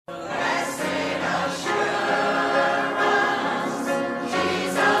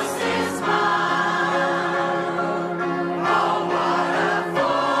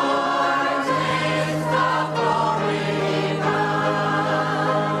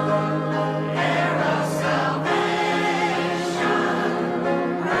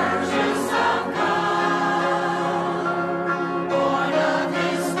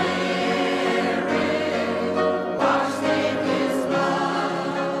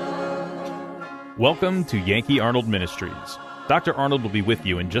Welcome to Yankee Arnold Ministries. Dr. Arnold will be with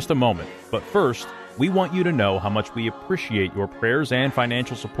you in just a moment, but first, we want you to know how much we appreciate your prayers and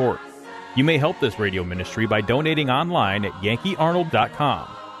financial support. You may help this radio ministry by donating online at yankeearnold.com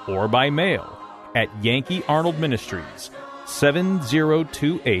or by mail at Yankee Arnold Ministries,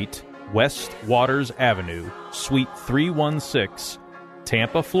 7028 West Waters Avenue, Suite 316,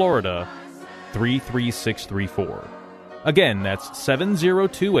 Tampa, Florida, 33634. Again, that's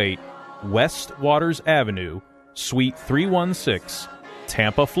 7028 West Waters Avenue, Suite 316,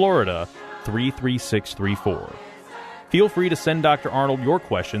 Tampa, Florida, 33634. Feel free to send Dr. Arnold your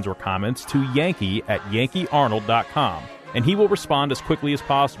questions or comments to Yankee at yankeearnold.com, and he will respond as quickly as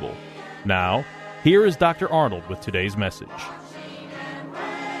possible. Now, here is Dr. Arnold with today's message.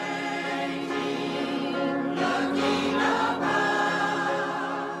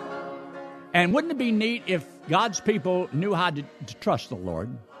 And wouldn't it be neat if God's people knew how to trust the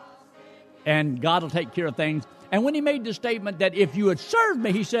Lord? And God will take care of things. And when he made the statement that if you had served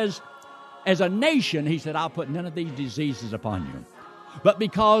me, he says, as a nation, he said, I'll put none of these diseases upon you. But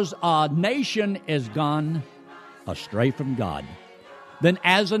because a nation is gone astray from God, then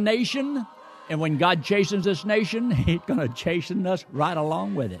as a nation, and when God chastens this nation, he's going to chasten us right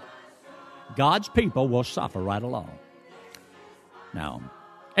along with it. God's people will suffer right along. Now,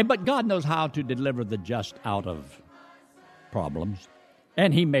 but God knows how to deliver the just out of problems.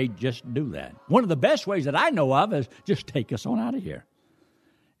 And he may just do that. One of the best ways that I know of is just take us on out of here.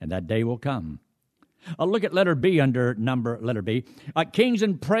 And that day will come. Look at letter B under letter B. Kings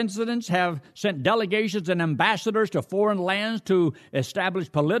and presidents have sent delegations and ambassadors to foreign lands to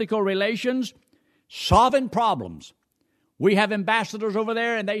establish political relations, solving problems. We have ambassadors over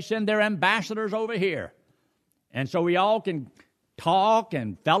there, and they send their ambassadors over here. And so we all can talk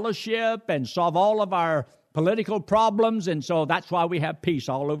and fellowship and solve all of our political problems, and so that's why we have peace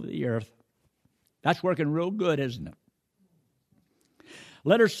all over the earth. That's working real good, isn't it?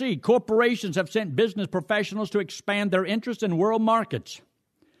 Letter C, corporations have sent business professionals to expand their interest in world markets.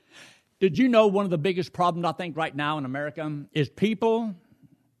 Did you know one of the biggest problems, I think, right now in America is people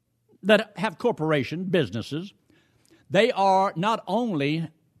that have corporation businesses, they are not only,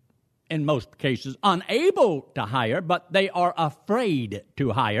 in most cases, unable to hire, but they are afraid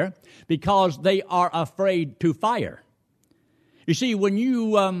to hire because they are afraid to fire. You see, when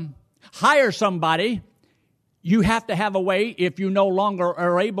you hire somebody, you have to have a way, if you no longer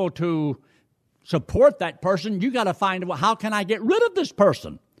are able to support that person, you got to find, well, how can I get rid of this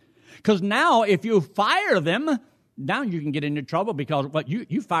person? Because now if you fire them, now you can get into trouble because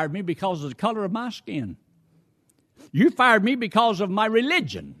you fired me because of the color of my skin. You fired me because of my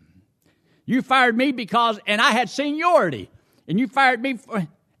religion. You fired me because, and I had seniority, and you fired me for,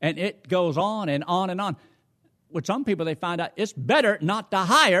 and it goes on and on and on. With some people, they find out it's better not to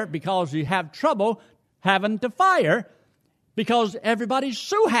hire because you have trouble having to fire because everybody's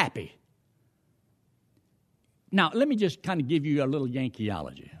so happy. Now, let me just kind of give you a little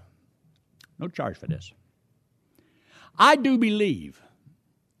Yankeeology. No charge for this. I do believe,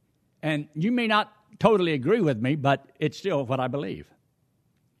 and you may not totally agree with me, but it's still what I believe.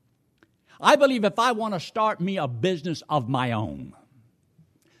 I believe if I want to start me a business of my own,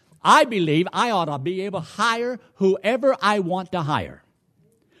 I believe I ought to be able to hire whoever I want to hire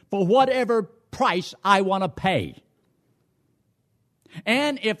for whatever price I want to pay.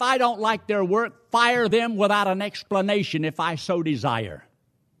 And if I don't like their work, fire them without an explanation if I so desire.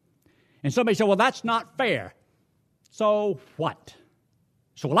 And somebody said, well, that's not fair. So what?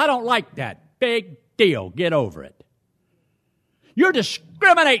 So, well, I don't like that. Big deal. Get over it. You're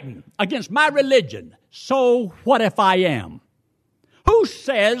discriminating against my religion. So what if I am? Who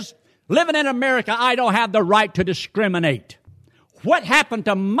says, living in America, I don't have the right to discriminate? What happened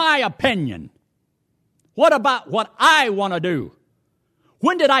to my opinion? What about what I want to do?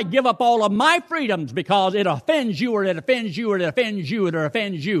 When did I give up all of my freedoms because it offends you or it offends you or it offends you or it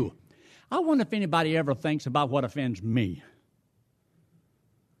offends you? I wonder if anybody ever thinks about what offends me.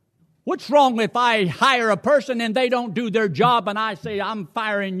 What's wrong if I hire a person and they don't do their job and I say, I'm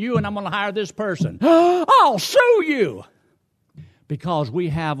firing you and I'm going to hire this person? I'll sue you. Because we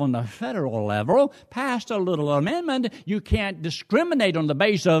have on the federal level passed a little amendment. You can't discriminate on the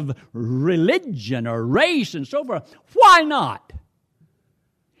basis of religion or race and so forth. Why not?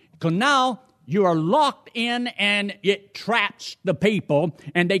 Because now you are locked in and it traps the people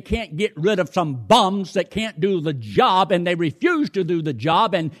and they can't get rid of some bums that can't do the job and they refuse to do the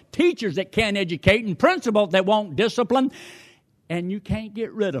job and teachers that can't educate and principals that won't discipline and you can't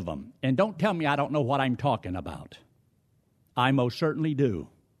get rid of them. And don't tell me I don't know what I'm talking about. I most certainly do.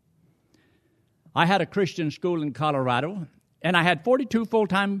 I had a Christian school in Colorado and I had 42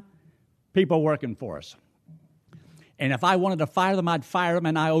 full-time people working for us. And if I wanted to fire them, I'd fire them,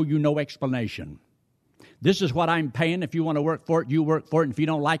 and I owe you no explanation. This is what I'm paying. If you want to work for it, you work for it. And if you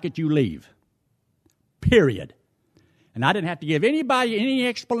don't like it, you leave. Period. And I didn't have to give anybody any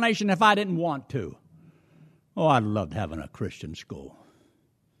explanation if I didn't want to. Oh, I loved having a Christian school.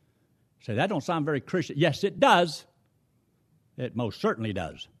 Say, that don't sound very Christian. Yes, it does. It most certainly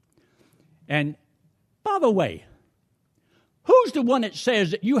does. And by the way, who's the one that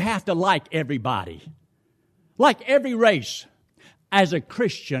says that you have to like everybody? Like every race. As a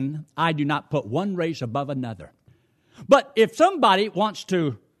Christian, I do not put one race above another. But if somebody wants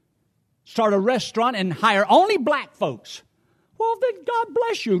to start a restaurant and hire only black folks, well, then God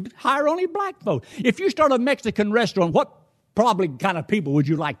bless you. Hire only black folks. If you start a Mexican restaurant, what probably kind of people would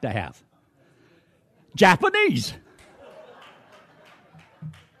you like to have? Japanese.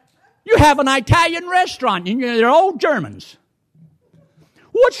 You have an Italian restaurant, and they're all Germans.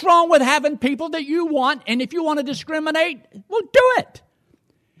 What's wrong with having people that you want, and if you want to discriminate, well, do it.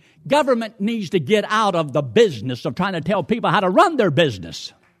 Government needs to get out of the business of trying to tell people how to run their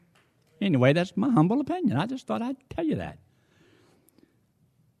business. Anyway, that's my humble opinion. I just thought I'd tell you that.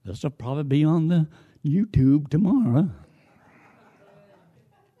 This will probably be on the YouTube tomorrow.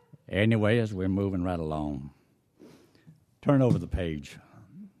 Anyway, as we're moving right along, turn over the page.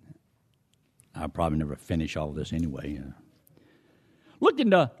 I'll probably never finish all this anyway. Look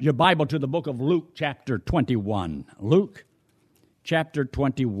into your Bible to the book of Luke chapter 21. Luke chapter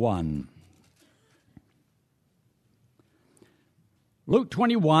 21. Luke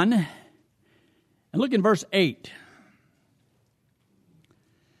 21, and look in verse 8.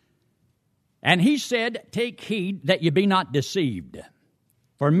 And he said, take heed that ye be not deceived.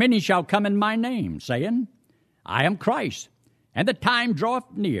 For many shall come in my name, saying, I am Christ, and the time draweth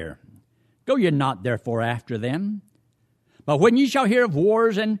near. Go ye not therefore after them. But when ye shall hear of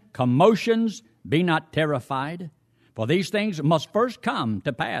wars and commotions, be not terrified. For these things must first come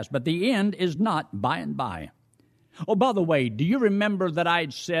to pass, but the end is not by and by. Oh, by the way, do you remember that I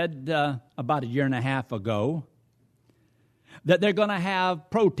had said about a year and a half ago that they're going to have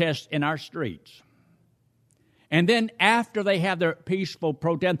protests in our streets? And then after they have their peaceful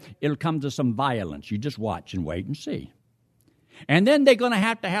protest, it'll come to some violence. You just watch and wait and see. And then they're going to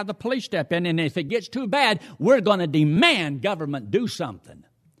have the police step in, and if it gets too bad, we're going to demand government do something.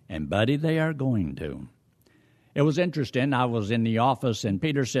 And, buddy, they are going to. It was interesting. I was in the office, and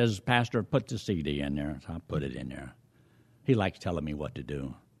Peter says, Pastor, put the CD in there. So I put it in there. He likes telling me what to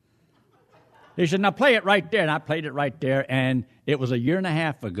do. He said, now play it right there. And I played it right there, and it was a year and a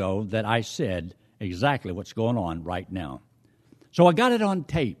half ago that I said exactly what's going on right now. So I got it on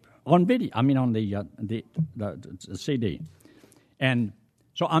tape, on video, on the CD. And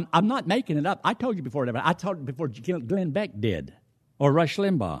so I'm not making it up. I told you before. I told you before Glenn Beck did, or Rush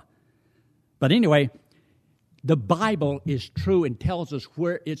Limbaugh. But anyway, the Bible is true and tells us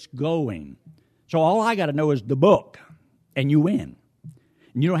where it's going. So all I got to know is the book, and you win.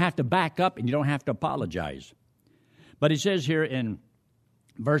 And you don't have to back up, and you don't have to apologize. But it says here in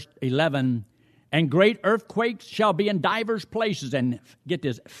verse 11, and great earthquakes shall be in divers places, and get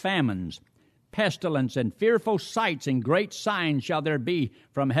this, famines, pestilence, and fearful sights, and great signs shall there be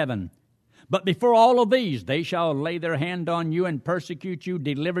from heaven. But before all of these, they shall lay their hand on you and persecute you,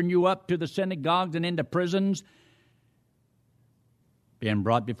 delivering you up to the synagogues and into prisons, being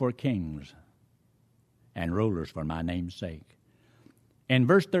brought before kings and rulers for my name's sake. In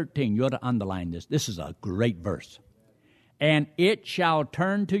verse 13, you ought to underline this. This is a great verse. And it shall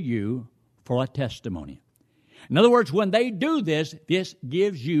turn to you for a testimony. In other words, when they do this, this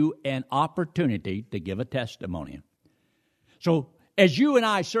gives you an opportunity to give a testimony. So as you and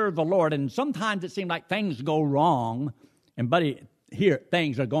I serve the Lord, and sometimes it seems like things go wrong, and buddy, here,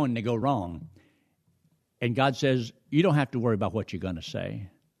 things are going to go wrong. And God says, you don't have to worry about what you're going to say.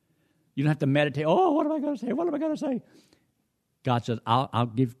 You don't have to meditate, oh, what am I going to say? What am I going to say? God says, I'll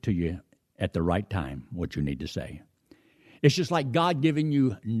give to you at the right time what you need to say. It's just like God giving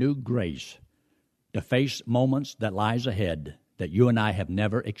you new grace to face moments that lies ahead that you and I have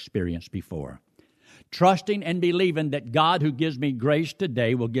never experienced before. Trusting and believing that God who gives me grace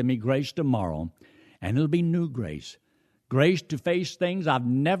today will give me grace tomorrow, and it'll be new grace. Grace to face things I've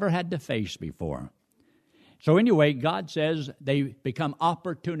never had to face before. So anyway, God says they become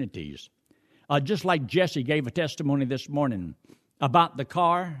opportunities. Just like Jesse gave a testimony this morning about the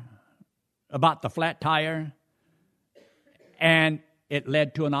car, about the flat tire, and it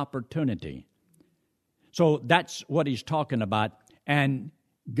led to an opportunity. So that's what he's talking about. And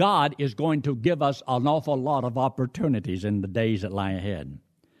God is going to give us an awful lot of opportunities in the days that lie ahead.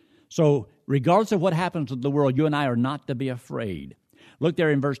 So regardless of what happens in the world, you and I are not to be afraid. Look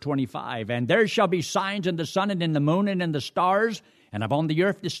there in verse 25. And there shall be signs in the sun and in the moon and in the stars, and upon the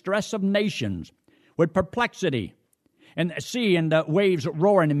earth distress of nations, with perplexity, and the sea and the waves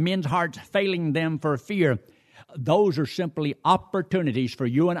roaring, and men's hearts failing them for fear. Those are simply opportunities for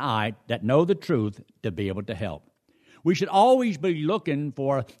you and I that know the truth to be able to help. We should always be looking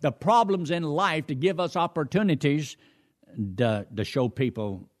for the problems in life to give us opportunities to show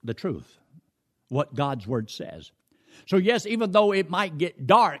people the truth, what God's Word says. So yes, even though it might get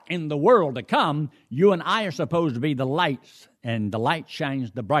dark in the world to come, you and I are supposed to be the lights, and the light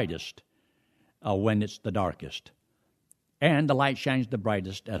shines the brightest when it's the darkest. And the light shines the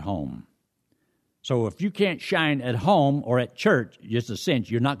brightest at home. So if you can't shine at home or at church, just a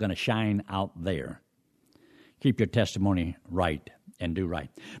sense, you're not going to shine out there. Keep your testimony right and do right.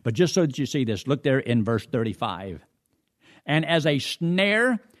 But just so that you see this, look there in verse 35. And as a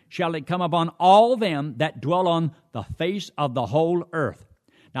snare shall it come upon all them that dwell on the face of the whole earth.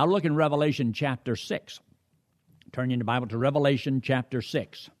 Now look in Revelation chapter 6. Turn in the Bible to Revelation chapter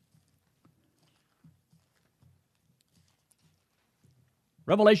 6.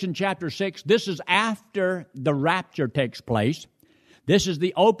 Revelation chapter 6, this is after the rapture takes place. This is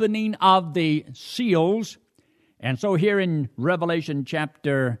the opening of the seals. And so here in Revelation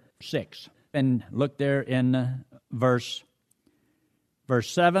chapter 6, and look there in verse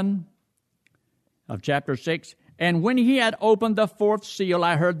 7 of chapter 6. And when he had opened the fourth seal,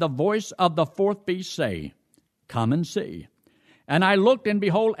 I heard the voice of the fourth beast say, Come and see. And I looked, and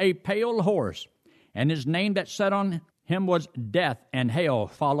behold, a pale horse, and his name that sat on him was Death, and hell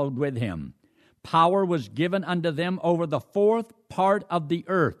followed with him. Power was given unto them over the fourth part of the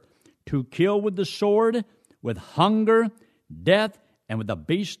earth, to kill with the sword, with hunger, death, and with the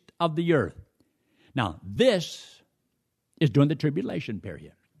beast of the earth. Now, this is during the tribulation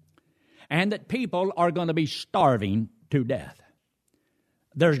period. And that people are going to be starving to death.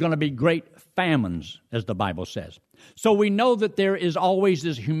 There's going to be great famines, as the Bible says. So we know that there is always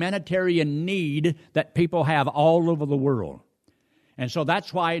this humanitarian need that people have all over the world. And so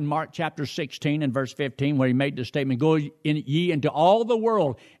that's why in Mark chapter 16 and verse 15, where he made the statement, Go ye into all the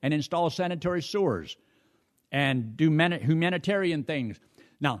world and install sanitary sewers and do humanitarian things.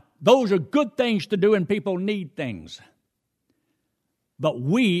 Now, those are good things to do, and people need things. But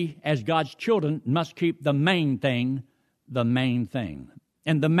we, as God's children, must keep the main thing the main thing.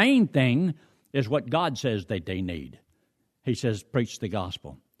 And the main thing is what God says that they need. He says, preach the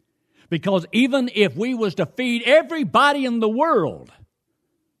gospel. Because even if we was to feed everybody in the world,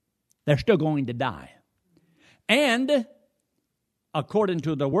 they're still going to die. And according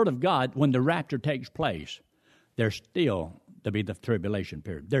to the Word of God, when the rapture takes place, there's still to be the tribulation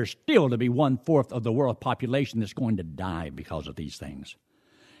period. There's still to be 1/4 of the world population that's going to die because of these things.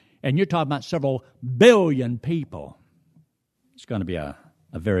 And you're talking about several billion people. It's going to be a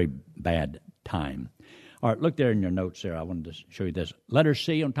very bad time. All right, look there in your notes there. I wanted to show you this. Letter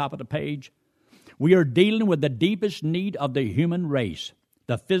C on top of the page. We are dealing with the deepest need of the human race.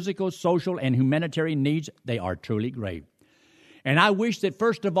 The physical, social, and humanitarian needs, they are truly great. And I wish that,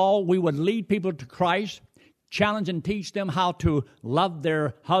 first of all, we would lead people to Christ, challenge and teach them how to love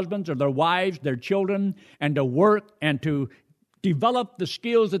their husbands or their wives, their children, and to work and to develop the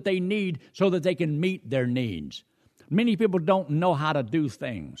skills that they need so that they can meet their needs. Many people don't know how to do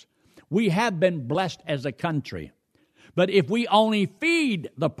things. We have been blessed as a country. But if we only feed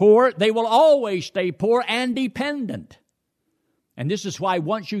the poor, they will always stay poor and dependent. And this is why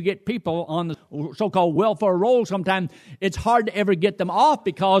once you get people on the so-called welfare roll, sometimes it's hard to ever get them off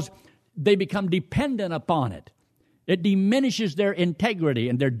because they become dependent upon it. It diminishes their integrity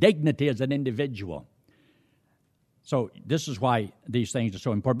and their dignity as an individual. So this is why these things are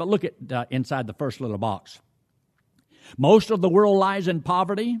so important. But look at inside the first little box. Most of the world lies in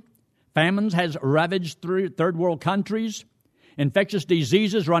poverty. Famines has ravaged through third world countries. Infectious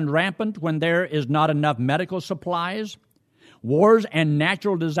diseases run rampant when there is not enough medical supplies. Wars and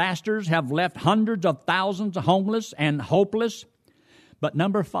natural disasters have left hundreds of thousands homeless and hopeless. But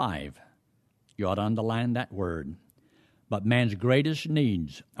number 5, you ought to underline that word. But man's greatest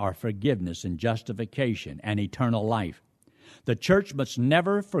needs are forgiveness and justification and eternal life. The church must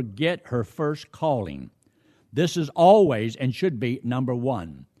never forget her first calling. This is always and should be number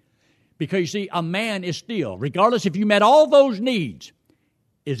 1. Because, you see, a man is still, regardless if you met all those needs,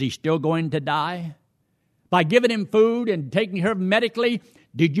 is he still going to die? By giving him food and taking care of him medically,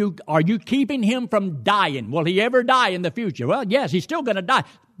 are you keeping him from dying? Will he ever die in the future? Well, yes, he's still going to die.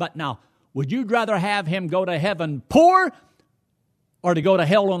 But now, would you rather have him go to heaven poor or to go to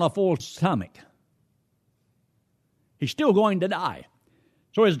hell on a full stomach? He's still going to die.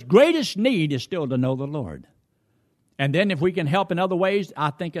 So his greatest need is still to know the Lord. And then if we can help in other ways, I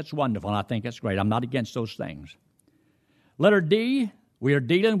think it's wonderful, and I think it's great. I'm not against those things. Letter D, we are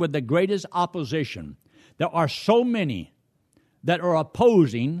dealing with the greatest opposition. There are so many that are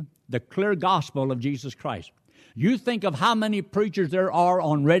opposing the clear gospel of Jesus Christ. You think of how many preachers there are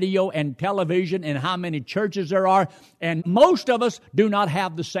on radio and television and how many churches there are, and most of us do not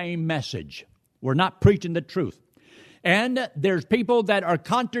have the same message. We're not preaching the truth. And there's people that are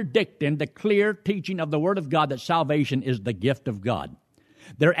contradicting the clear teaching of the Word of God that salvation is the gift of God.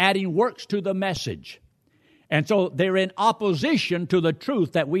 They're adding works to the message. And so they're in opposition to the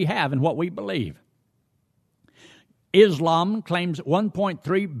truth that we have and what we believe. Islam claims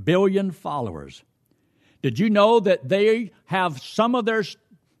 1.3 billion followers. Did you know that they have some of their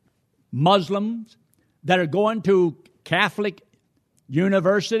Muslims that are going to Catholic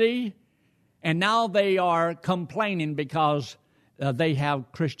university, and now they are complaining because they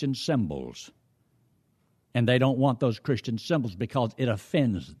have Christian symbols. And they don't want those Christian symbols because it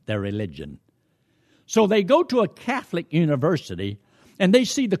offends their religion. So they go to a Catholic university, and they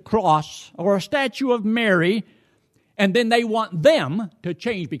see the cross or a statue of Mary, and then they want them to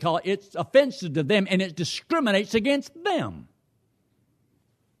change because it's offensive to them and it discriminates against them.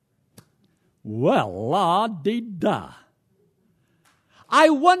 Well, la-di-da. I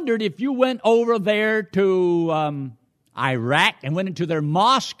wondered if you went over there to Iraq and went into their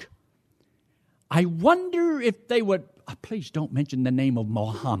mosque, I wonder if they would, please don't mention the name of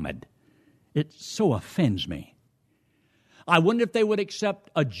Muhammad. It so offends me. I wonder if they would accept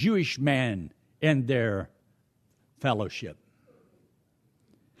a Jewish man in their fellowship.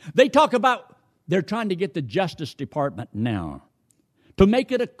 They talk about they're trying to get the Justice Department now to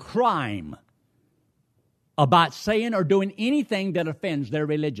make it a crime about saying or doing anything that offends their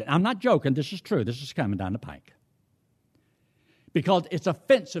religion. I'm not joking. This is true. This is coming down the pike. Because it's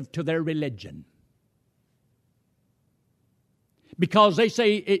offensive to their religion. Because they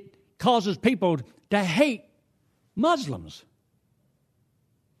say it causes people to hate Muslims.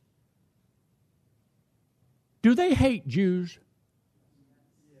 Do they hate Jews?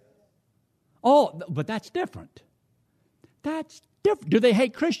 Oh, but that's different. That's different. Do they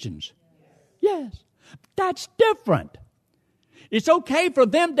hate Christians? Yes. That's different. It's okay for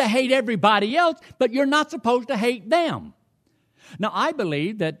them to hate everybody else, but you're not supposed to hate them. Now, I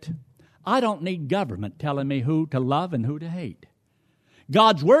believe that I don't need government telling me who to love and who to hate.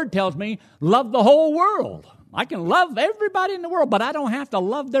 God's Word tells me, love the whole world. I can love everybody in the world, but I don't have to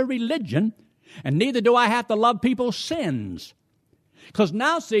love their religion, and neither do I have to love people's sins. Because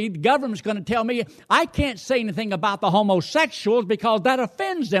now, see, the government's going to tell me I can't say anything about the homosexuals because that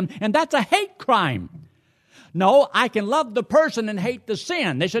offends them, and that's a hate crime. No, I can love the person and hate the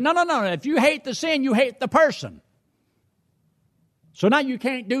sin. They said, no. If you hate the sin, you hate the person. So now you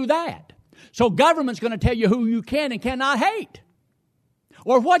can't do that. So government's going to tell you who you can and cannot hate.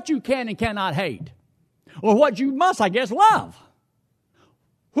 Or what you can and cannot hate. Or what you must, I guess, love.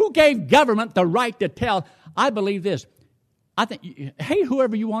 Who gave government the right to tell? I believe this. I think, hate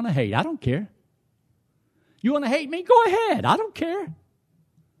whoever you want to hate. I don't care. You want to hate me? Go ahead. I don't care.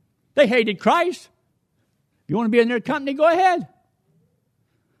 They hated Christ. You want to be in their company? Go ahead.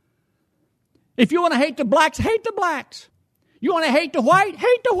 If you want to hate the blacks, hate the blacks. You want to hate the white?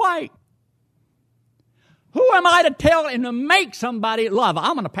 Hate the white. Who am I to tell and to make somebody love?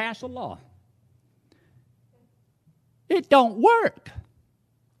 I'm going to pass a law. It don't work.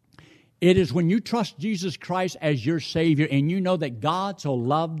 It is when you trust Jesus Christ as your Savior and you know that God so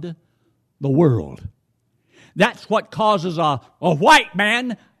loved the world. That's what causes a white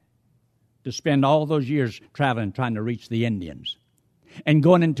man to spend all those years traveling, trying to reach the Indians. And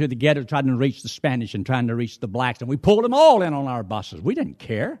going into the ghetto, trying to reach the Spanish and trying to reach the blacks. And we pulled them all in on our buses. We didn't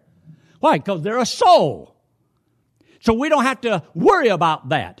care. Why? Because they're a soul. So we don't have to worry about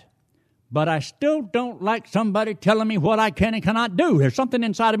that. But I still don't like somebody telling me what I can and cannot do. There's something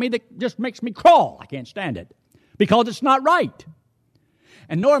inside of me that just makes me crawl. I can't stand it. Because it's not right.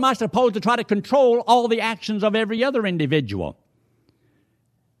 And nor am I supposed to try to control all the actions of every other individual.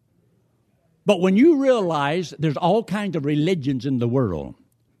 But when you realize there's all kinds of religions in the world,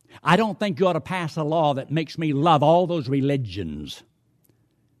 I don't think you ought to pass a law that makes me love all those religions.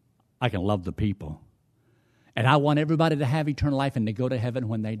 I can love the people. And I want everybody to have eternal life and to go to heaven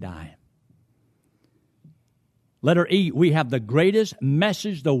when they die. Letter E, we have the greatest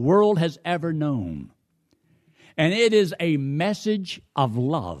message the world has ever known. And it is a message of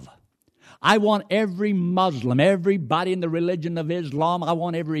love. I want every Muslim, everybody in the religion of Islam, I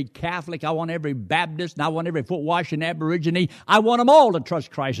want every Catholic, I want every Baptist, and I want every foot-washing Aborigine. I want them all to trust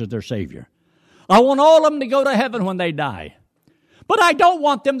Christ as their Savior. I want all of them to go to heaven when they die. But I don't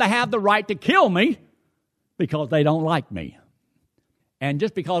want them to have the right to kill me because they don't like me. And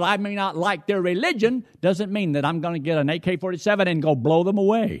just because I may not like their religion doesn't mean that I'm going to get an AK-47 and go blow them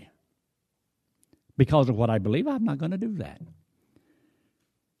away. Because of what I believe, I'm not going to do that.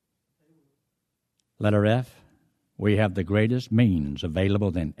 Letter F, we have the greatest means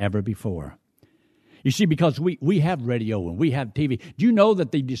available than ever before. You see, because we have radio and we have TV. Do you know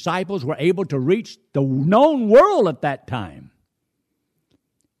that the disciples were able to reach the known world at that time?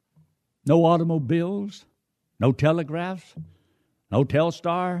 No automobiles, no telegraphs, no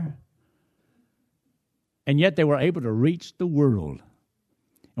Telstar. And yet they were able to reach the world.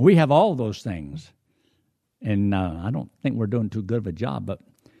 And we have all those things. And I don't think we're doing too good of a job, but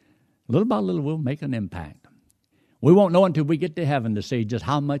little by little we'll make an impact. We won't know until we get to heaven to see just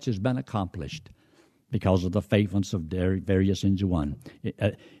how much has been accomplished because of the faithfulness of various ends of one.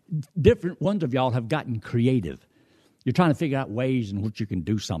 Different ones of y'all have gotten creative. You're trying to figure out ways in which you can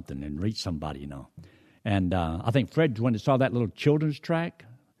do something and reach somebody, you know. And I think Fred, when he saw that little children's track,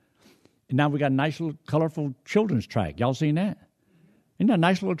 and now we got a nice little colorful children's track. Y'all seen that? Isn't that a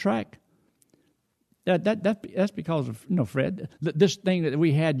nice little track? That's because of, you know, Fred, this thing that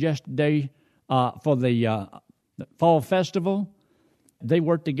we had yesterday for the fall festival, they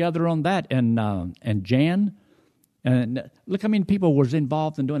worked together on that, and Jan, and look how many people was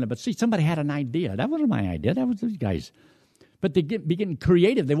involved in doing it. But see, somebody had an idea. That wasn't my idea. That was these guys. But they be getting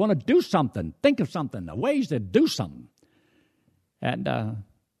creative. They want to do something, think of something, ways to do something. And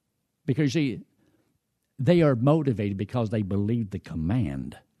because, you see, they are motivated because they believe the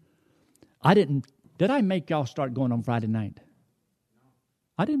command. Did I make y'all start going on Friday night?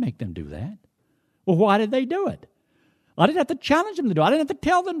 I didn't make them do that. Well, why did they do it? I didn't have to challenge them to do it. I didn't have to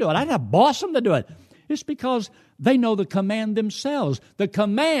tell them to do it. I didn't have to boss them to do it. It's because they know the command themselves. The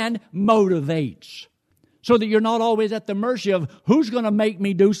command motivates so that you're not always at the mercy of who's going to make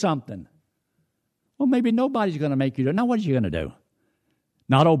me do something. Well, maybe nobody's going to make you do it. Now, what are you going to do?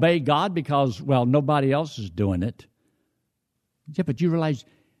 Not obey God because, well, nobody else is doing it. Yeah, but you realize,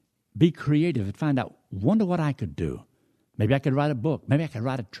 be creative and find out, wonder what I could do. Maybe I could write a book. Maybe I could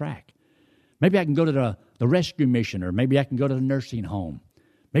write a track. Maybe I can go to the rescue mission, or maybe I can go to the nursing home.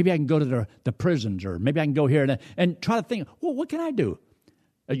 Maybe I can go to the prisons, or maybe I can go here and try to think, well, what can I do?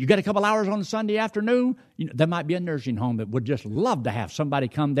 You got a couple hours on Sunday afternoon? You know, there might be a nursing home that would just love to have somebody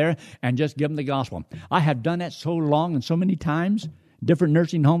come there and just give them the gospel. I have done that so long and so many times, different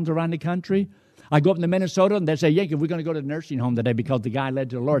nursing homes around the country. I go up to Minnesota, and they say, Yankee, we're going to go to the nursing home today because the guy led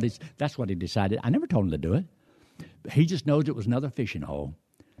to the Lord. That's what he decided. I never told him to do it. He just knows it was another fishing hole.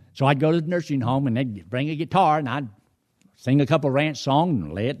 So I'd go to the nursing home, and they'd bring a guitar, and I'd sing a couple ranch songs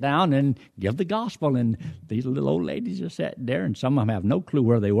and lay it down and give the gospel. And these little old ladies just sat there, and some of them have no clue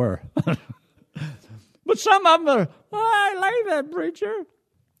where they were. But some of them are, I like that preacher.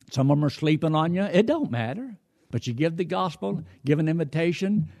 Some of them are sleeping on you. It don't matter. But you give the gospel, give an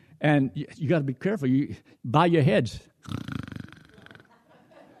invitation, and you got to be careful. You bow your heads.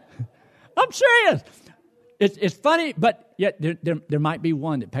 I'm serious. It's funny, but yet there might be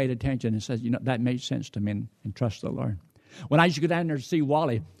one that paid attention and says, you know, that made sense to me, and trust the Lord. When I used to go down there to see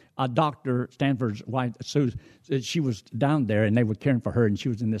Wally, Dr. Stanford's wife, Sue, she was down there, and they were caring for her, and she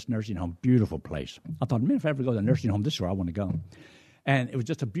was in this nursing home. Beautiful place. I thought, man, if I ever go to a nursing home, this is where I want to go. And it was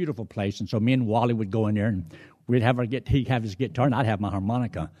just a beautiful place. And so me and Wally would go in there, and he'd have his guitar, and I'd have my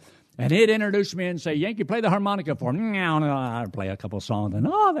harmonica. And he'd introduce me and say, Yankee, play the harmonica for him. I'd play a couple of songs, and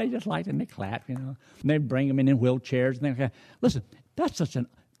they just liked it, and they clapped, you know. And they'd bring them in wheelchairs. And they listen, that's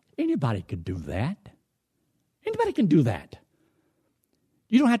anybody could do that. Anybody can do that.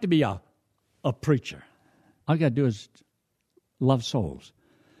 You don't have to be a preacher. All you got to do is love souls.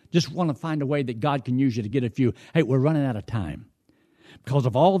 Just want to find a way that God can use you to get a few. Hey, we're running out of time. Because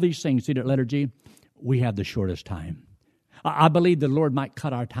of all these things, see that letter G, we have the shortest time. I believe the Lord might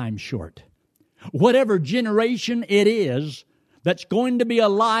cut our time short. Whatever generation it is that's going to be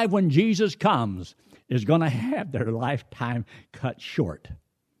alive when Jesus comes is going to have their lifetime cut short.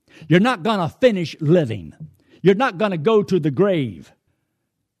 You're not going to finish living. You're not going to go to the grave.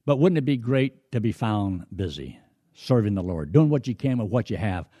 But wouldn't it be great to be found busy, serving the Lord, doing what you can with what you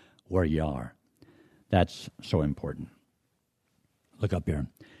have where you are? That's so important. Look up here.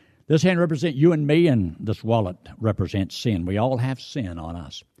 This hand represents you and me, and this wallet represents sin. We all have sin on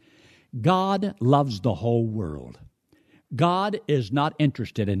us. God loves the whole world. God is not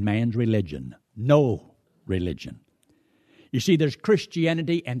interested in man's religion. No religion. You see, there's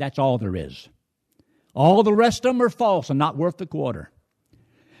Christianity, and that's all there is. All the rest of them are false and not worth the quarter.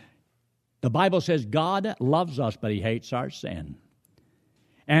 The Bible says God loves us, but He hates our sin.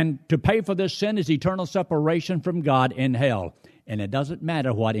 And to pay for this sin is eternal separation from God in hell. And it doesn't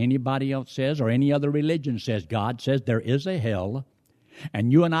matter what anybody else says or any other religion says. God says there is a hell,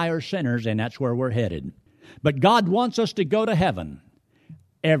 and you and I are sinners, and that's where we're headed. But God wants us to go to heaven.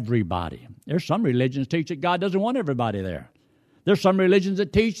 Everybody. There's some religions teach that God doesn't want everybody there. There's some religions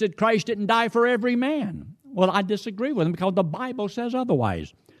that teach that Christ didn't die for every man. Well, I disagree with them because the Bible says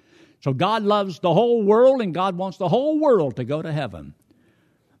otherwise. So God loves the whole world, and God wants the whole world to go to heaven.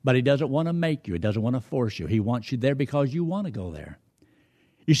 But He doesn't want to make you. He doesn't want to force you. He wants you there because you want to go there.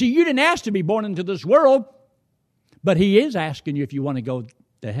 You see, you didn't ask to be born into this world, but He is asking you if you want to go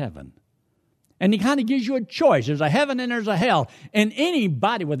to heaven. And He kind of gives you a choice. There's a heaven and there's a hell. And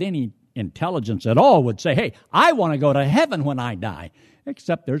anybody with any intelligence at all would say, hey, I want to go to heaven when I die.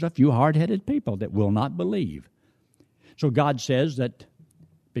 Except there's a few hard-headed people that will not believe. So God says that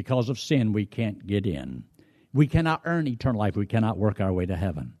because of sin, we can't get in. We cannot earn eternal life. We cannot work our way to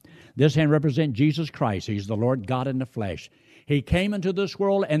heaven. This hand represents Jesus Christ. He's the Lord God in the flesh. He came into this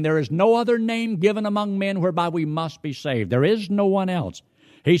world, and there is no other name given among men whereby we must be saved. There is no one else.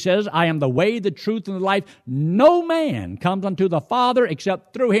 He says, I am the way, the truth, and the life. No man comes unto the Father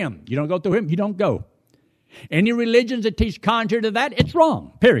except through Him. You don't go through Him, you don't go. Any religions that teach contrary to that, it's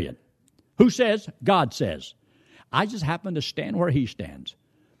wrong, period. Who says? God says. I just happen to stand where He stands.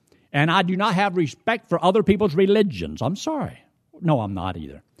 And I do not have respect for other people's religions. I'm sorry. No, I'm not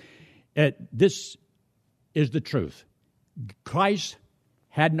either. This is the truth. Christ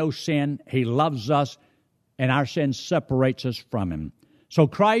had no sin. He loves us, and our sin separates us from Him. So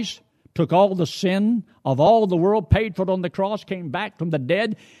Christ took all the sin of all the world, paid for it on the cross, came back from the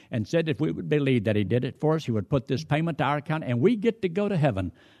dead, and said if we would believe that He did it for us, He would put this payment to our account, and we get to go to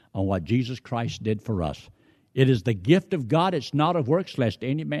heaven on what Jesus Christ did for us. It is the gift of God. It's not of works, lest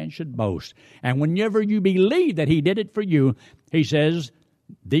any man should boast. And whenever you believe that He did it for you, He says,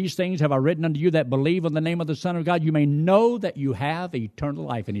 these things have I written unto you that believe in the name of the Son of God. You may know that you have eternal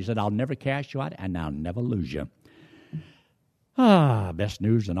life. And He said, I'll never cast you out, and I'll never lose you. Best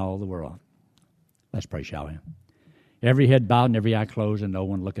news in all the world. Let's pray, shall we? Every head bowed and every eye closed and no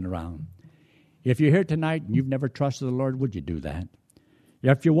one looking around. If you're here tonight and you've never trusted the Lord, would you do that?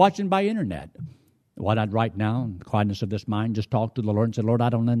 If you're watching by internet, what I'd right now, in the quietness of this mind, just talk to the Lord and say, Lord, I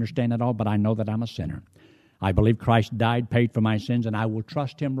don't understand it all, but I know that I'm a sinner. I believe Christ died, paid for my sins, and I will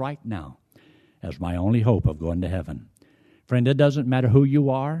trust Him right now as my only hope of going to heaven. Friend, it doesn't matter who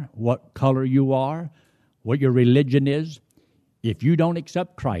you are, what color you are, what your religion is. If you don't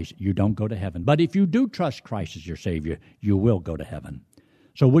accept Christ, you don't go to heaven. But if you do trust Christ as your Savior, you will go to heaven.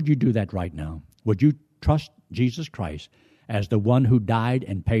 So would you do that right now? Would you trust Jesus Christ as the one who died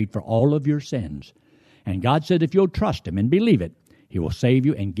and paid for all of your sins? And God said if you'll trust Him and believe it, He will save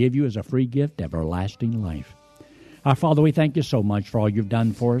you and give you as a free gift everlasting life. Our Father, we thank You so much for all You've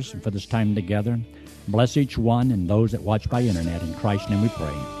done for us and for this time together. Bless each one and those that watch by internet. In Christ's name we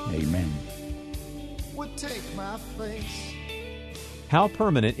pray. Amen. Would take my place. How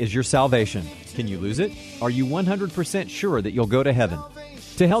permanent is your salvation? Can you lose it? Are you 100% sure that you'll go to heaven?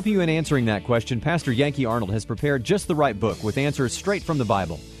 To help you in answering that question, Pastor Yankee Arnold has prepared just the right book with answers straight from the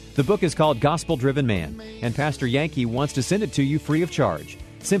Bible. The book is called Gospel Driven Man, and Pastor Yankee wants to send it to you free of charge.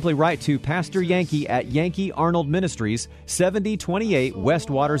 Simply write to Pastor Yankee at Yankee Arnold Ministries, 7028 West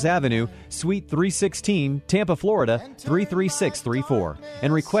Waters Avenue, Suite 316, Tampa, Florida, 33634,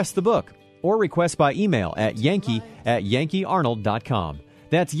 and request the book. Or request by email at yankee@yankeearnold.com.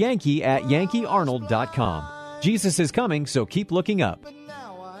 That's yankee@yankeearnold.com. Jesus is coming, so keep looking up.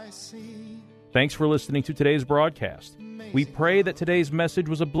 Thanks for listening to today's broadcast. We pray that today's message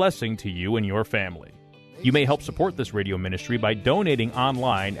was a blessing to you and your family. You may help support this radio ministry by donating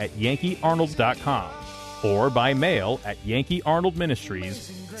online at yankeearnold.com or by mail at Yankee Arnold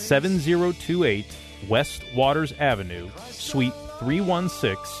Ministries, 7028 West Waters Avenue, Suite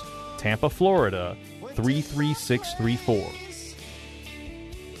 316, Tampa, Florida, 33634.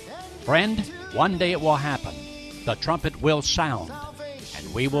 Friend, one day it will happen. The trumpet will sound,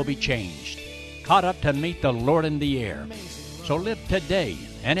 and we will be changed, caught up to meet the Lord in the air. So live today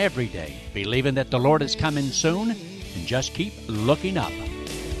and every day, believing that the Lord is coming soon, and just keep looking up.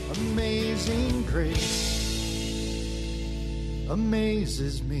 Amazing grace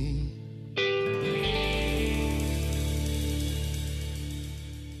amazes me.